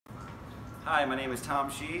Hi, my name is Tom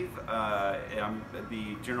Sheave. I'm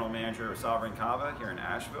the general manager of Sovereign Kava here in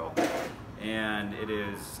Asheville, and it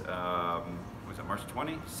is was it March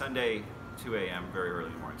 20? Sunday, 2 a.m. very early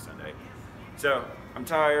in the morning Sunday. So I'm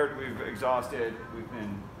tired. We've exhausted. We've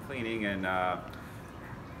been cleaning and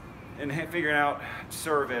figuring out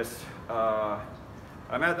service.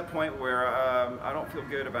 I'm at the point where I don't feel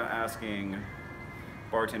good about asking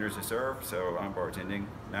bartenders to serve, so I'm bartending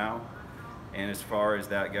now. And as far as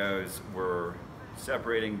that goes, we're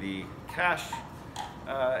separating the cash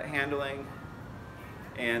handling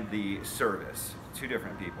and the service, two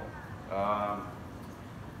different people. I'm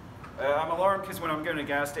alarmed because when I'm going to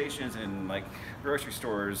gas stations and like grocery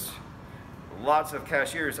stores, lots of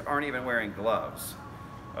cashiers aren't even wearing gloves,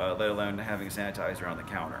 let alone having sanitizer on the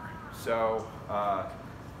counter. So I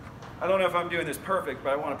don't know if I'm doing this perfect,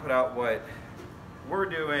 but I want to put out what we're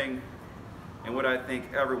doing and what I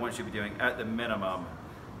think everyone should be doing at the minimum.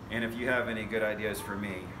 And if you have any good ideas for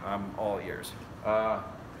me, I'm all ears.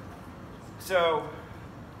 So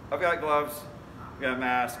I've got gloves, I've got a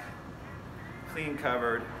mask, clean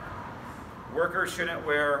covered. Workers shouldn't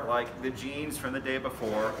wear like the jeans from the day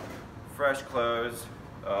before, fresh clothes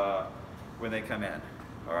when they come in,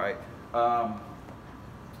 all right?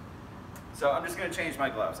 So I'm just gonna change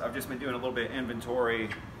my gloves. I've just been doing a little bit of inventory,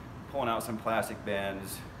 pulling out some plastic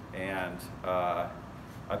bins, and I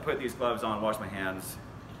put these gloves on, washed my hands.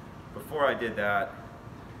 Before I did that,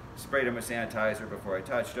 sprayed them with sanitizer before I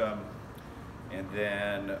touched them, and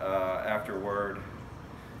then afterward,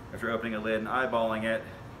 after opening a lid and eyeballing it,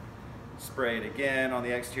 sprayed again on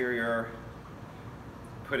the exterior,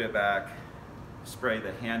 put it back, spray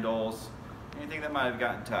the handles, anything that might have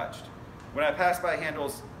gotten touched. When I pass by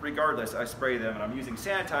handles, regardless, I spray them, and I'm using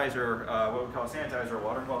sanitizer, what we call sanitizer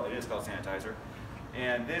water. Well, it is called sanitizer.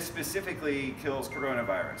 And this specifically kills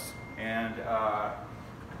coronavirus. And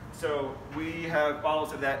so we have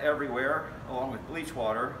bottles of that everywhere, along with bleach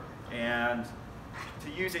water. And to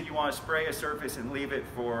use it, you want to spray a surface and leave it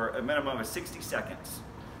for a minimum of 60 seconds.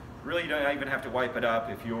 Really, you don't even have to wipe it up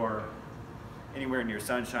if you're anywhere near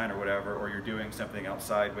sunshine or whatever, or you're doing something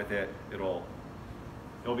outside with it. It'll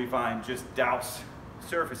be fine. Just douse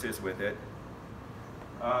surfaces with it.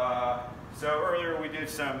 So earlier we did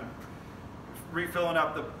some refilling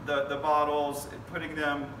up the bottles, putting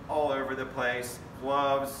them all over the place.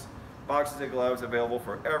 Gloves, boxes of gloves available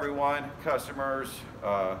for everyone, customers,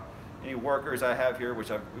 any workers I have here, which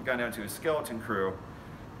we've gone down to a skeleton crew,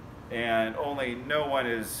 and only no one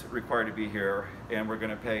is required to be here, and we're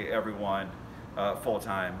going to pay everyone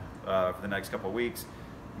full-time for the next couple of weeks,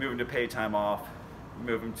 move them to paid time off,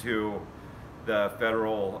 move them to the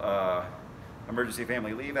federal Emergency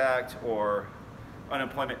Family Leave Act or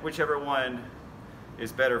unemployment, whichever one is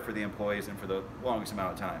better for the employees and for the longest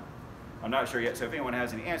amount of time. I'm not sure yet, so if anyone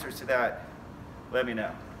has any answers to that, let me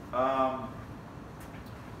know.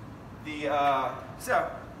 So,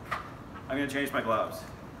 I'm going to change my gloves.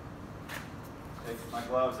 Take my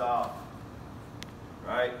gloves off.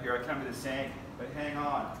 Right, here I come to the sink, but hang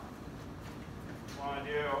on. What I want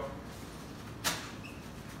to do,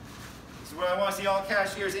 this is what I want to see all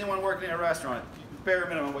cashiers, anyone working in a restaurant, bare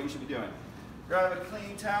minimum what you should be doing. Grab a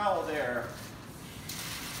clean towel there.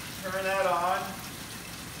 Turn that on.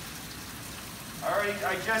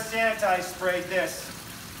 I just sanitize sprayed this.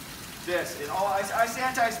 And I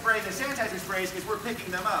sanitize spray the sanitizer sprays because we're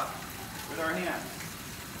picking them up with our hands.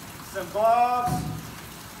 Some gloves.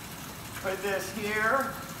 Put this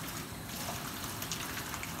here.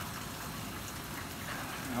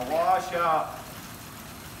 Now wash up.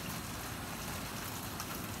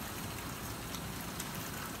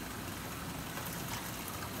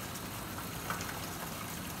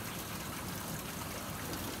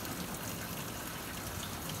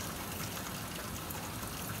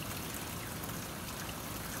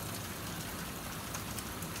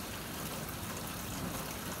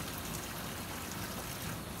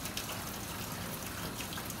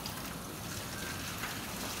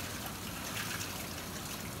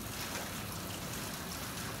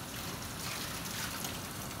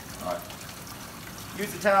 All right.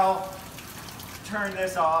 Use the towel, turn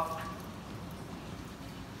this off,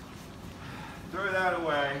 throw that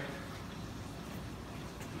away.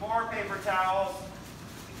 More paper towels,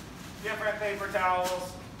 different paper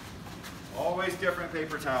towels, always different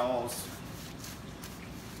paper towels.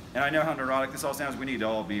 And I know how neurotic this all sounds. We need to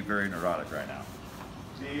all be very neurotic right now.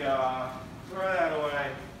 Throw that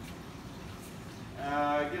away.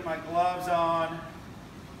 Get my gloves on.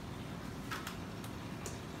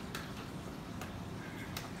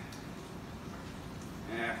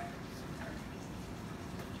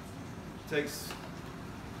 Takes,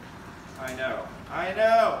 I know, I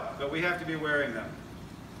know, but we have to be wearing them.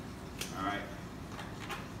 All right.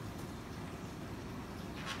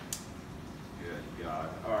 Good God.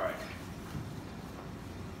 All right.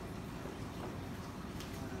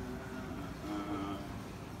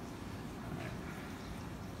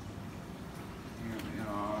 Here we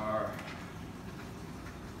are.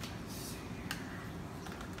 Let's see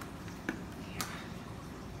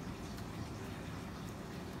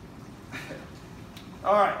here.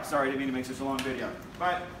 All right, sorry, didn't mean to make such a long video,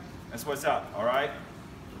 but that's what's up, all right?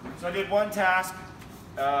 So I did one task,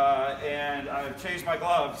 and I've changed my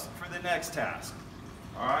gloves for the next task,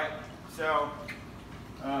 all right? So,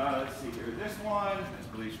 let's see here. This one is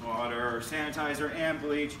bleach water, sanitizer, and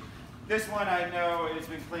bleach. This one I know it's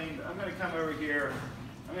been cleaned. I'm gonna come over here.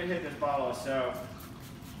 I'm gonna hit this bottle of soap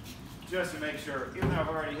just to make sure, even though I've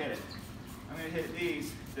already hit it. I'm gonna hit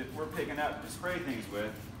these that we're picking up to spray things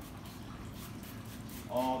with.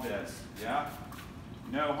 All this, yeah?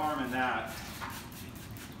 No harm in that.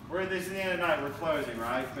 We're at this at the end of the night, we're closing,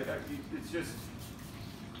 right? But it's just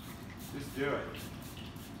do it.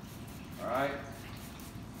 All right?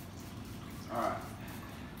 All right.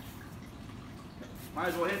 Might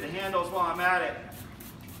as well hit the handles while I'm at it.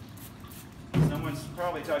 Someone's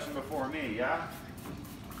probably touching before me, yeah?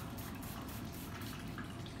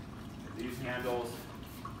 These handles.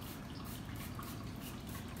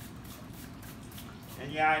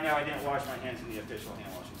 And yeah, I know I didn't wash my hands in the official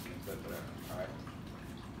hand washing scheme, but whatever. All right.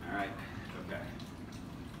 All right. Okay.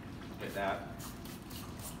 Hit that.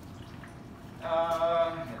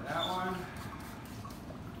 Hit that one.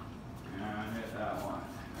 And hit that one.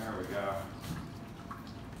 There we go.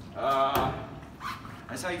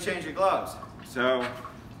 That's how you change your gloves. So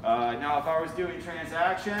now if I was doing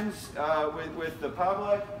transactions with the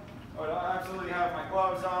public, I would absolutely have my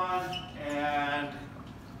gloves on, and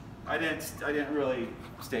I didn't really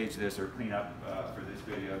stage this or clean up for this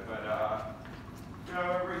video, but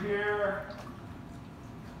go over here.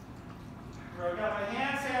 I've got my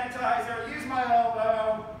hand sanitizer, use my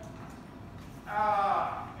elbow,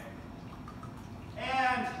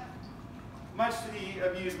 and much to the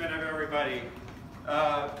amusement of everybody,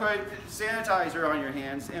 put sanitizer on your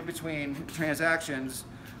hands in between transactions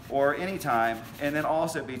or any time, and then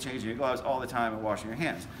also be changing your gloves all the time and washing your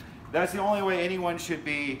hands. That's the only way anyone should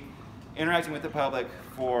be interacting with the public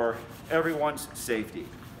for everyone's safety.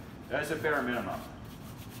 That's a bare minimum.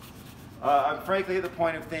 I'm frankly at the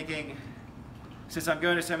point of thinking, since I'm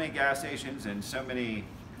going to so many gas stations and so many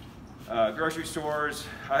grocery stores,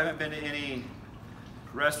 I haven't been to any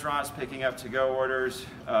restaurants picking up to-go orders,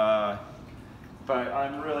 but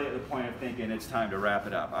I'm really at the point of thinking it's time to wrap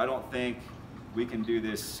it up. I don't think we can do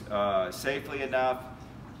this safely enough.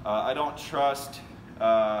 I don't trust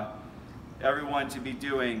everyone to be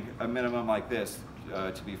doing a minimum like this,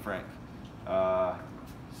 to be frank.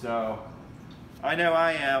 So I know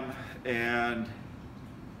I am, and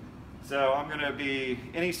so I'm gonna be,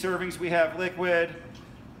 any servings we have liquid,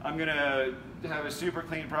 I'm gonna have a super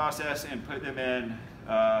clean process and put them in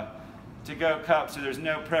to-go cups so there's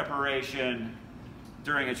no preparation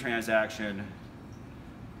during a transaction.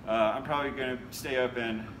 I'm probably gonna stay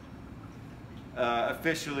open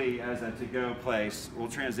officially as a to-go place. We'll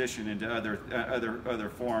transition into other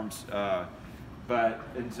forms, but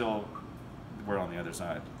until we're on the other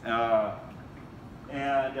side.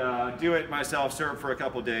 And do it myself, serve for a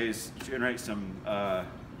couple days, generate some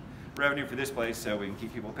revenue for this place so we can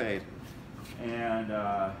keep people paid, and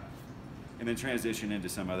then transition into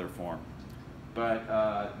some other form. But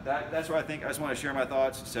that's what I think. I just want to share my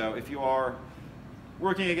thoughts. So if you are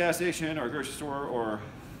working at a gas station or a grocery store or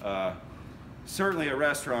certainly a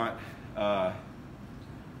restaurant,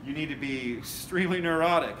 you need to be extremely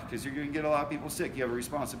neurotic because you're going to get a lot of people sick. You have a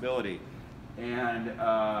responsibility. And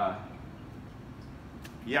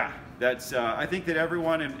yeah, that's, I think that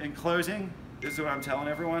everyone, in closing, this is what I'm telling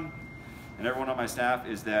everyone, and everyone on my staff,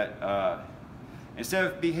 is that instead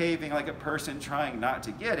of behaving like a person trying not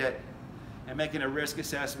to get it and making a risk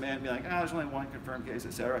assessment and be like, there's only one confirmed case,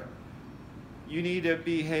 etc., you need to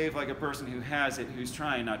behave like a person who has it, who's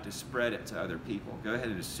trying not to spread it to other people. Go ahead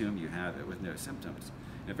and assume you have it with no symptoms.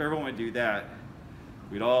 And if everyone would do that,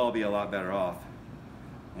 we'd all be a lot better off,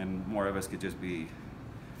 and more of us could just be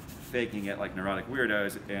faking it like neurotic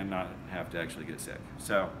weirdos and not have to actually get sick.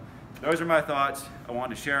 So those are my thoughts. I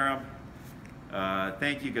wanted to share them.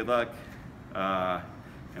 Thank you, good luck, and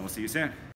we'll see you soon.